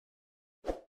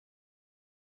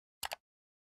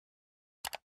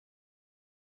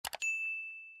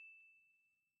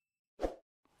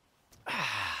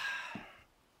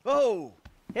Oh,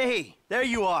 hey, there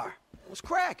you are. What's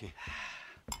cracking?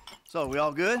 So, we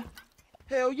all good?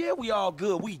 Hell yeah, we all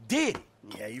good. We did it.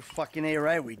 Yeah, you fucking ain't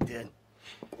right, we did.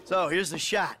 So, here's the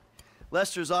shot.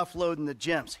 Lester's offloading the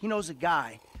gems. He knows a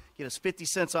guy. Get us 50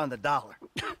 cents on the dollar.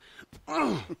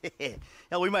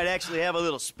 Hell, we might actually have a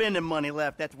little spending money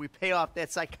left after we pay off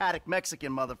that psychotic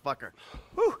Mexican motherfucker.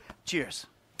 Whew. Cheers.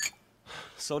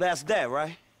 So that's that,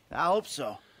 right? I hope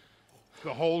so.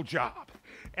 The whole job.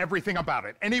 Everything about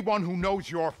it. Anyone who knows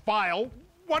your file,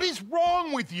 what is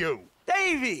wrong with you?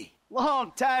 Davey!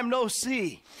 Long time no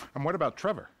see. And what about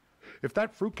Trevor? If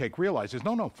that fruitcake realizes,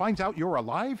 finds out you're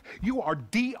alive, you are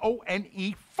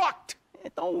D-O-N-E fucked!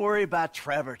 Don't worry about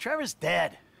Trevor. Trevor's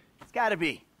dead. It's gotta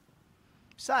be.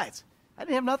 Besides, I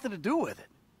didn't have nothing to do with it.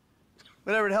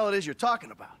 Whatever the hell it is you're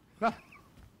talking about.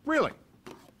 Really?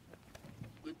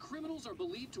 The criminals are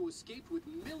believed to have escaped with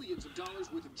millions of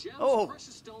dollars worth of gems,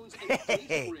 precious stones, and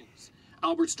engagement rings.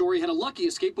 Albert's story had a lucky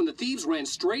escape when the thieves ran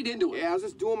straight into it. Yeah, I was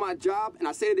just doing my job, and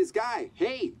I say to this guy,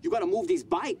 hey, you gotta move these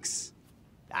bikes.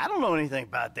 I don't know anything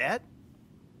about that.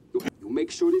 You'll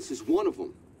make sure this is one of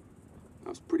them. That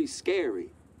was pretty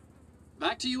scary.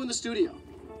 Back to you in the studio.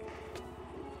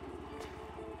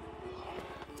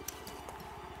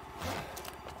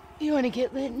 You want to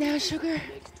get lit now, sugar?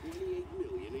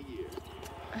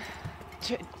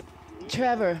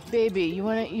 Trevor, baby, you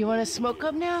wanna smoke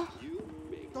up now?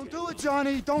 Don't do it,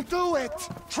 Johnny. Don't do it.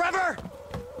 Trevor!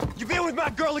 You been with my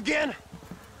girl again?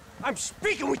 I'm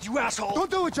speaking with you, asshole!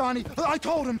 Don't do it, Johnny. I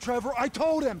told him, Trevor. I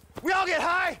told him. We all get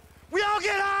high! We all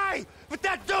get high! But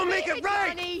that don't make it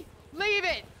right! Johnny, leave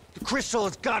it! The crystal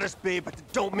has got us, babe, but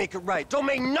that don't make it right. Don't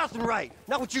make nothing right.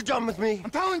 Not what you done with me.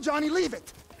 I'm telling Johnny, leave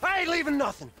it. I ain't leaving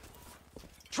nothing.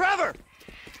 Trevor!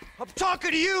 I'm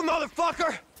talking to you,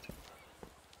 motherfucker!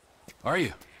 Are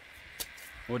you?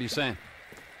 What are you saying?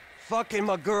 Fucking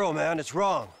my girl, man. It's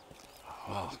wrong.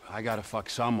 Well, I gotta fuck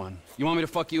someone. You want me to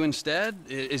fuck you instead?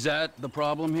 Is that the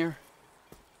problem here?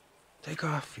 Take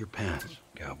off your pants,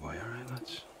 cowboy, all right?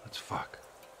 Let's fuck.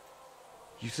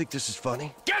 You think this is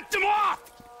funny? Get them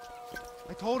off!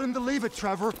 I told him to leave it,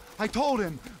 Trevor. I told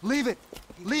him. Leave it.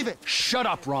 Leave it. Shut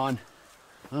up, Ron.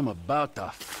 I'm about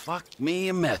to fuck me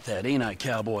a meth head, ain't I,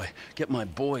 cowboy? Get my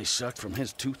boy sucked from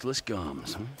his toothless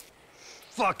gums, huh?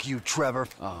 Fuck you, Trevor.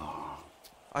 Oh.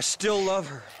 I still love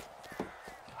her.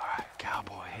 All right,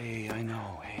 cowboy. Hey, I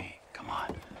know. Hey, come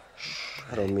on.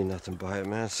 I don't mean nothing by it,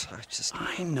 man.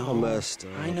 I know. I'm messed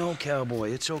up. I know,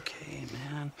 cowboy. It's okay,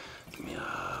 man. Give me a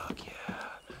hug, yeah.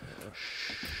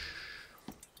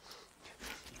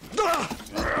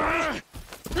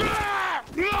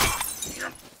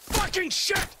 Fucking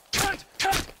shit! Cut!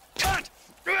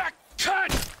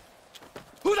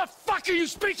 Who the fuck are you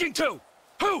speaking to?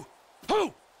 Who?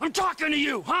 I'm talking to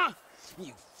you, huh?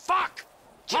 You fuck!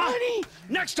 Johnny! Huh?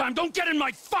 Next time, don't get in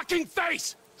my fucking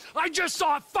face! I just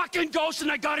saw a fucking ghost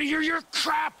and I gotta hear your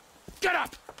crap! Get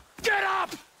up! Get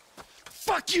up!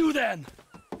 Fuck you then!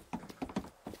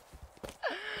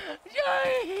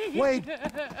 Johnny! Wait.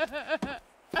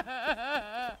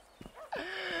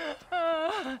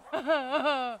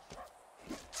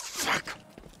 Fuck!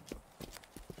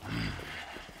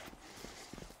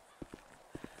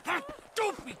 That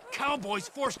dopey cowboys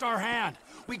forced our hand.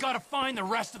 We gotta find the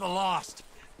rest of the lost.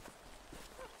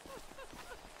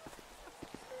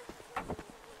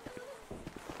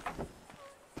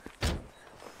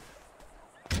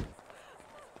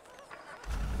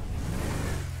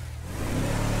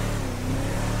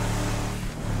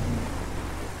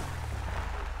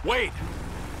 Wait!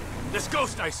 This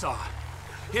ghost I saw.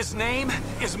 His name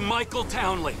is Michael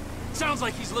Townley. Sounds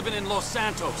like he's living in Los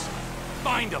Santos.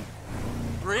 Find him.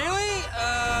 Really?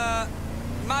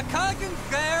 My cousin's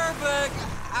there, but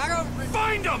I don't...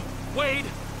 Find him, Wade!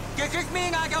 Does this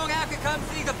mean I don't have to come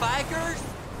see the bikers?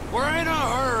 We're in a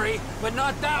hurry, but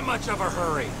not that much of a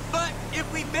hurry. But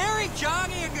if we bury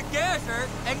Johnny in the desert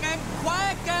and then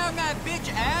quiet down that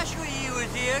bitch Ashley he was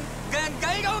in, then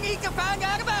they don't need to find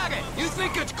out about it. You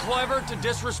think it's clever to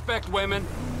disrespect women?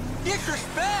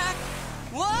 Disrespect?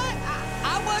 What?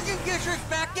 I wasn't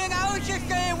disrespecting. I was just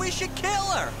saying we should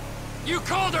kill her. You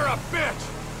called her a bitch!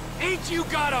 Ain't you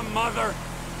got a mother?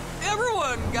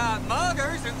 Everyone got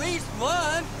mothers, at least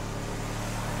one.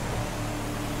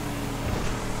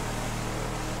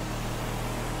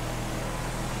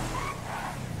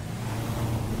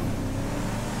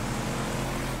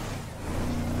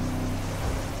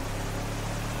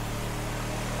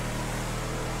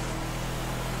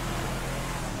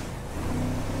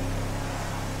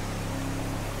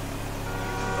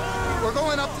 We're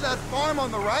going up to that farm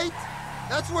on the right?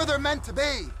 That's where they're meant to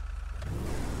be.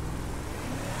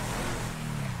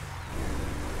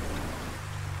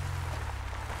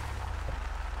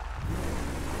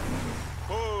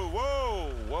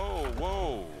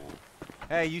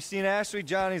 Hey, you seen Ashley?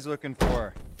 Johnny's looking for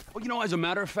her. Well, you know, as a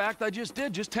matter of fact, I just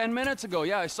did, just 10 minutes ago.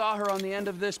 Yeah, I saw her on the end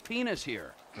of this penis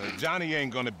here. Johnny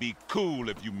ain't gonna be cool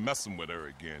if you messing with her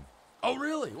again. Oh,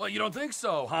 really? Well, you don't think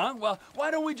so, huh? Well, why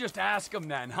don't we just ask him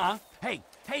then, huh? Hey,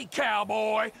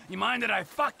 cowboy, you mind that I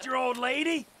fucked your old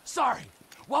lady? Sorry,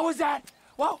 what was that?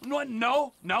 Well,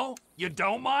 no, you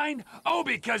don't mind? Oh,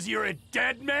 because you're a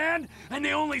dead man? And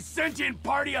the only sentient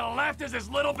part you left is this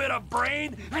little bit of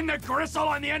brain and the gristle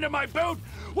on the end of my boot?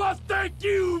 Well, thank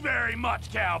you very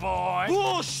much, cowboy.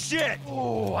 Bullshit!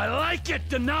 Oh, I like it,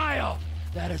 denial.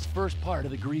 That is first part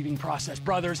of the grieving process,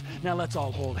 brothers. Now let's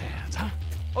all hold hands, huh?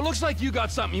 Oh, looks like you got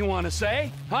something you want to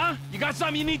say, huh? You got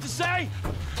something you need to say?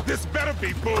 This better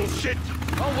be bullshit.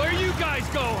 Oh, where you guys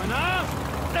going,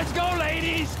 huh? Let's go,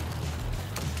 ladies.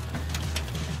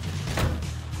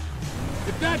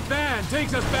 If that van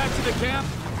takes us back to the camp,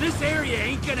 this area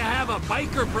ain't gonna have a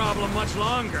biker problem much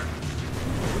longer.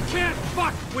 We can't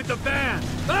fuck with the van,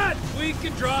 but we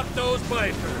can drop those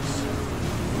bikers.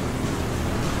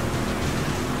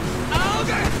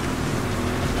 Okay.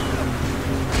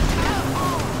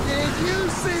 Did you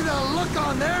see the look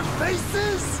on their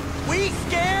faces? We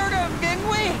scared them, didn't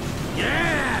we?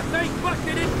 Yeah, thank fuck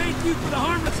they didn't make you for the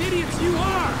harmless idiots you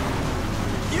are.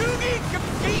 You need some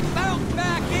seatbelts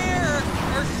back here,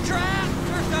 or straps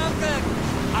or something.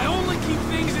 I only keep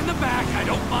things in the back I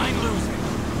don't mind losing.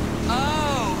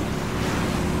 Oh.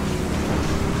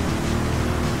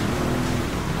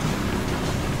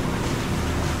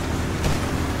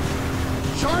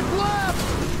 Sharp left!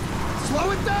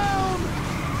 Slow it down!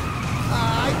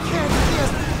 I can't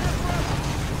just...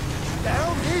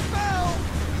 Down he fell!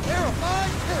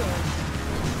 Terrified kill!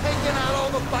 Taking out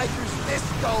all the bikers this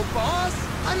go, boss!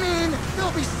 I mean,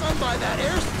 there'll be some by that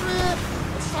airstrip,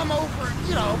 and some over,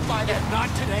 you know, by that... Not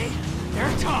today.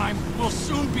 Their time will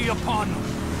soon be upon them.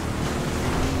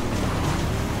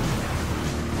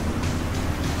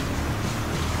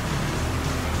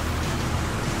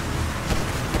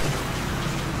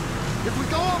 If we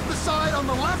go off the side on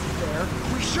the left there,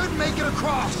 we should make it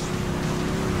across.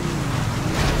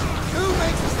 2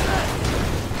 makes us that.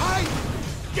 Height!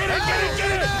 Get it, get it,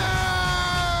 get it!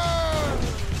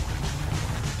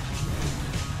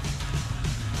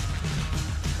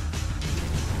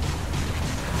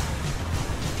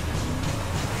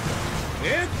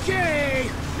 Okay,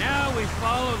 now we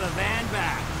follow the van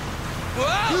back.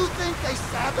 Whoa! You think they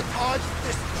sabotaged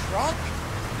this truck?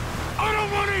 I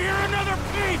don't want to hear another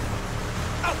peep!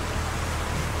 Oh.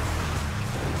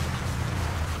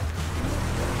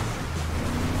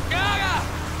 Gaga!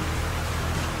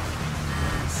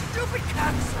 Stupid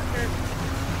cocksucker!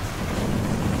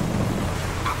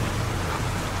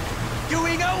 Do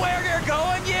we know where they're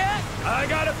going yet? I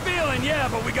got a feeling, yeah,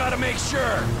 but we gotta make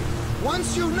sure.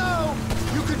 Once you know,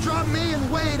 you could drop me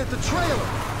and Wade at the trailer.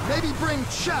 Maybe bring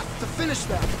Chef to finish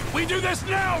them. We do this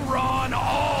now, Ron,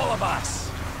 all of us.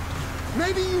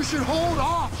 Maybe you should hold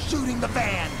off shooting the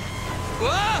van.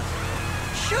 Whoa!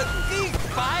 Shouldn't these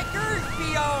bikers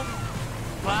be on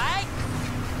bike?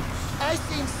 I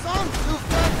seen some too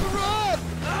fast to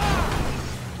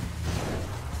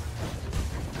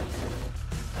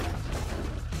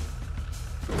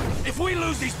run. If we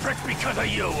lose these pricks because of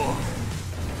you...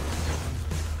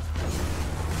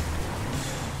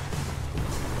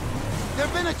 There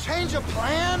been a change of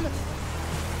plan?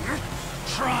 You're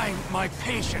trying my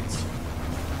patience.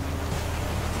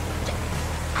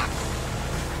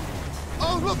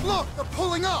 Oh, look, they're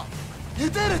pulling up. You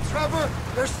did it, Trevor.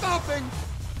 They're stopping.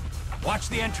 Watch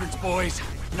the entrance, boys.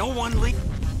 No one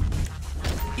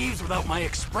leaves without my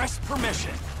express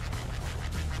permission.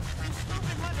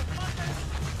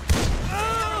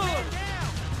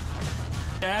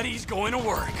 Daddy's going to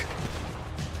work.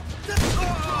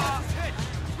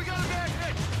 We got a bad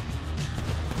hit!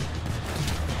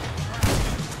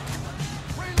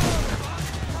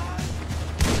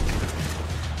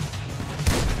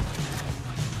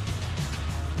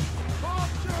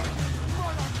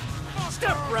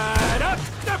 Step right up!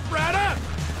 Step right up!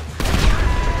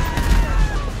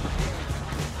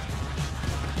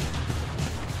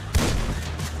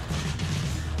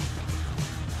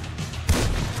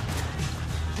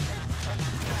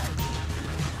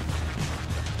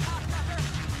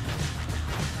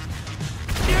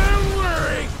 Don't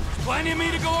worry! Plenty of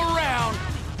me to go around.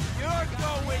 You're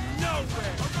going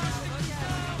nowhere.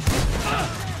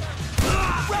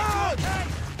 Run!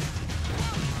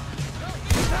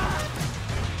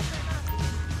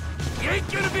 You ain't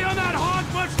gonna be on that hog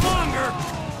much longer.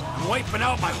 I'm wiping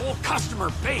out my whole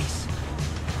customer base.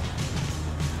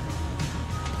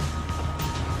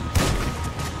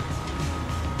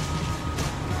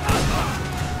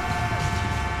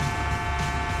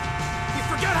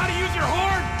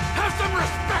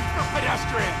 respect for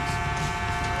pedestrians!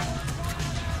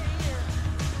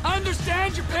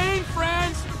 Understand your pain,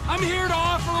 friends! I'm here to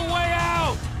offer a way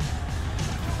out!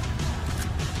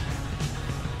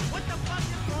 What the fuck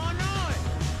is going on?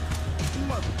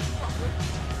 Motherfucker.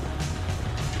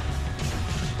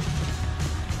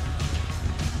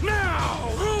 Now,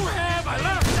 who have I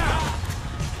left out?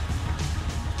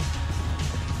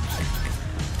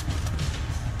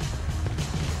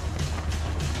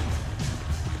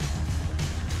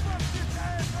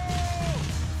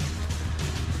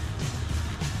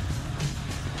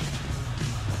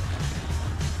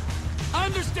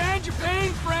 Understand your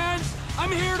pain, friends!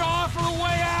 I'm here to offer a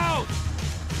way out!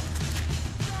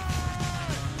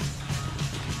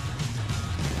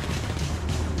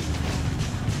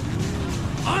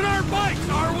 On our bikes,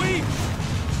 are we?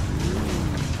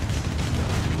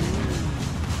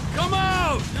 Come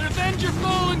out and avenge your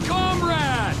fallen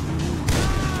comrade!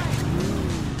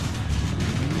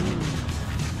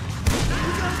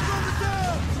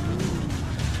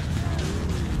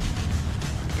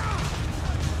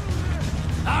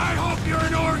 I hope you're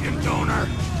an organ donor.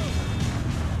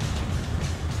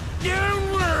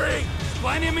 Don't worry, there's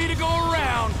plenty of me to go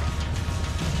around.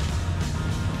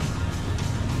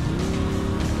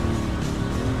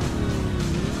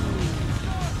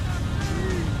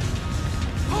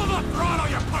 Pull the throttle,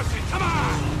 you pussy! Come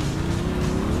on!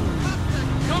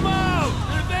 Come out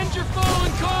and avenge your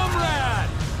fallen comrade!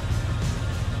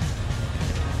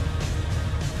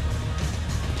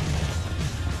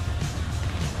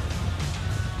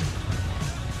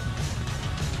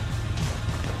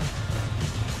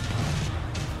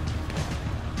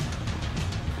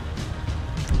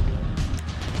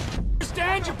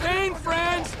 Understand your pain,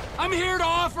 friends! I'm here to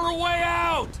offer a way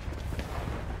out!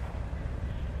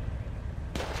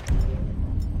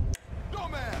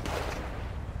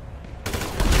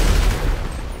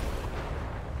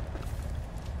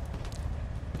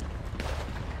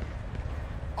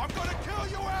 I'm gonna kill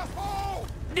you, asshole!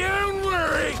 Don't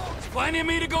worry, there's plenty of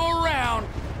me to go around.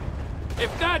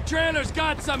 If that trailer's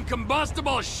got some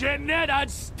combustible shit in it,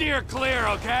 I'd steer clear,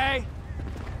 okay?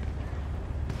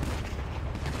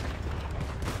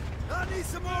 I need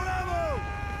some more ammo!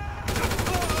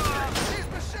 He's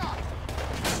been shot!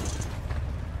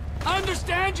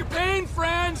 Understand your pain,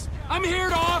 friends! I'm here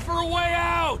to offer a way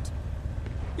out!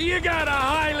 You got a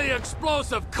highly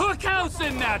explosive cookhouse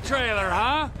in that trailer,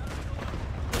 huh?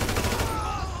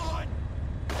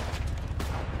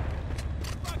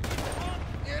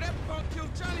 Yeah, that punk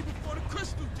killed Johnny before the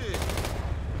crystal did.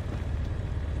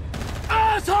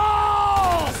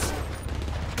 Assholes!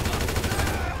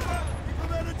 Keep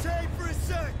him entertained for a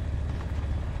sec.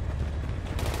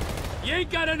 You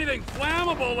ain't got anything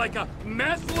flammable like a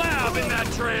meth lab in that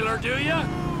trailer, do ya?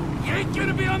 You ain't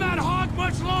gonna be on that hog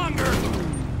much longer!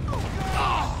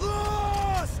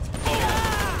 Lost!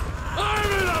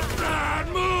 I'm in a bad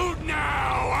mood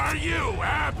now! Are you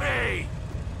happy?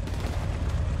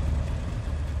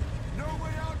 No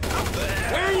way out.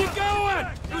 Where are you going?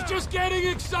 It was just getting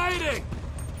exciting!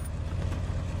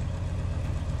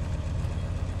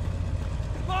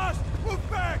 Lost! Move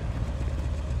back!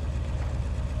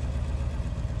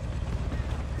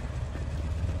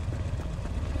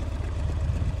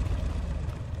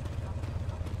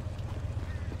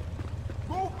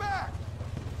 Move back!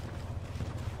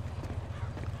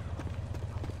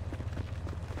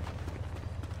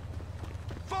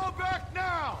 Fall back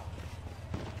now!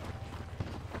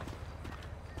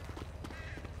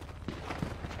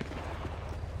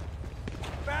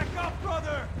 Back up,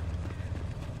 brother!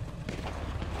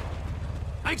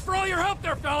 Thanks for all your help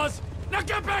there, fellas! Now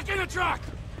get back in the truck!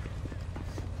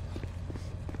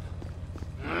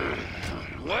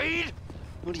 Wade?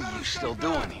 What are you still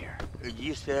doing here?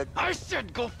 You said... I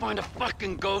said go find a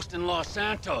fucking ghost in Los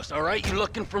Santos, all right? You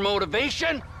looking for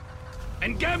motivation?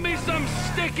 And get me some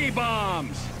sticky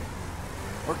bombs!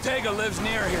 Ortega lives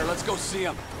near here. Let's go see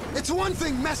him. It's one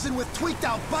thing messing with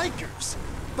tweaked-out bikers,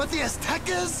 but the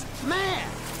Aztecas? Man!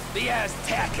 The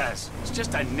Aztecas. It's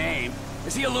just a name.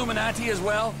 Is he Illuminati as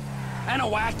well?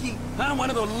 Anahuac? Huh? One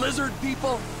of the lizard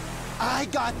people? I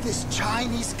got this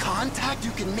Chinese contact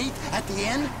you can meet at the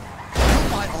end. He'll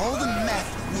buy all the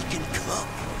meth we can cook.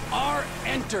 Our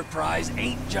enterprise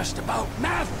ain't just about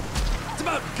meth. It's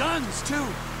about guns, too.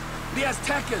 The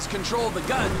Aztecas control the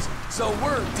guns, so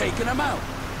we're taking them out.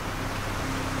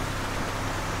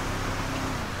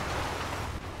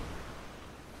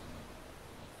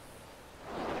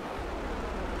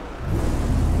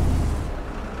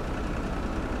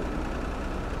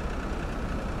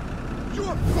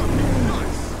 You're fucking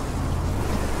nuts!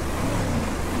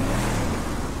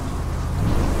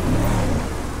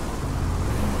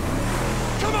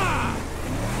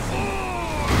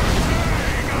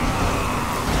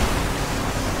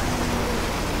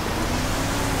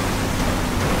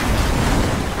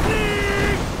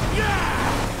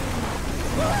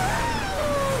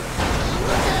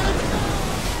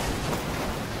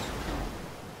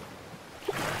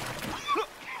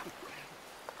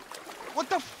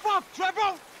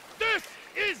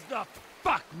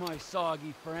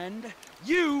 soggy friend.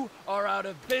 You are out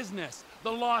of business.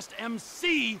 The Lost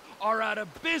MC are out of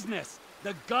business.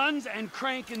 The guns and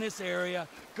crank in this area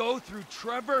go through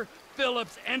Trevor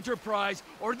Philips Enterprise,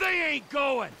 or they ain't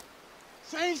going.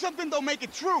 Saying something don't make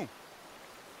it true.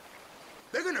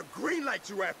 They're gonna greenlight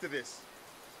you after this.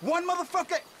 One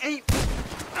motherfucker ain't...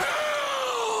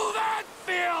 Oh, that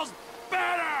feels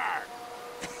better!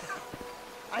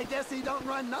 I guess he don't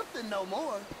run nothing no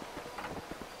more.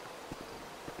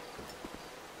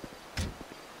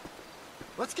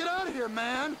 Let's get out of here,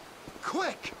 man.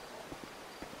 Quick!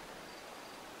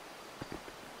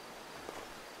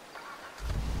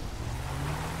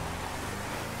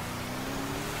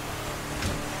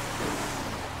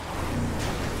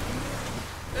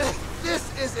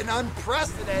 This is an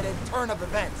unprecedented turn of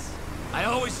events. I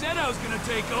always said I was gonna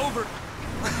take over.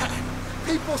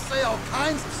 People say all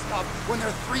kinds of stuff when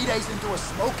they're 3 days into a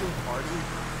smoking party.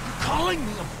 You calling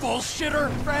me a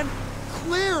bullshitter, friend?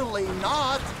 Clearly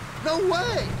not. No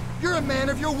way. You're a man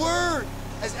of your word,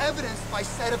 as evidenced by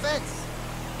said events.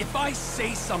 If I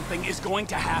say something is going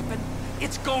to happen,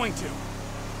 it's going to.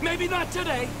 Maybe not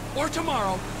today or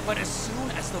tomorrow, but as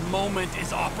soon as the moment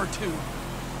is opportune.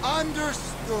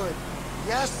 Understood.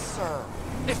 Yes, sir.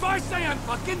 If I say I'm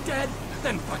fucking dead,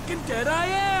 then fucking dead I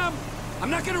am. I'm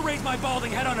not gonna raise my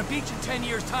balding head on a beach in 10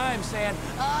 years' time saying,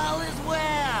 all is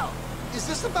well. Is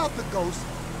this about the ghost?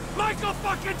 Michael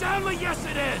fucking Townley, yes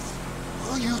it is.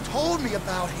 Well, you told me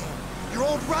about him. Your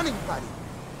old running buddy.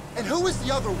 And who was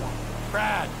the other one?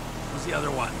 Brad was the other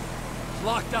one.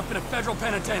 Locked up in a federal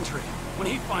penitentiary. When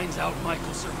he finds out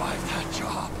Michael survived that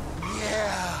job.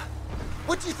 Yeah.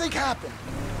 What do you think happened?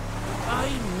 I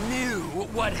knew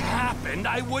what happened.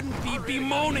 I wouldn't be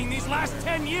bemoaning these last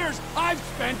 10 years I've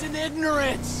spent in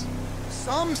ignorance.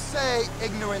 Some say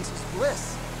ignorance is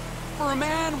bliss. For a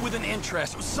man with an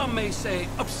interest, some may say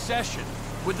obsession,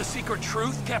 with the secret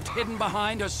truth kept hidden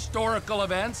behind historical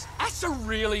events, that's a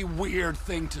really weird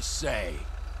thing to say.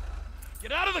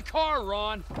 Get out of the car,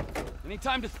 Ron. Any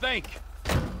time to think.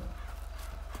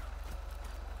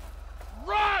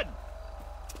 Run!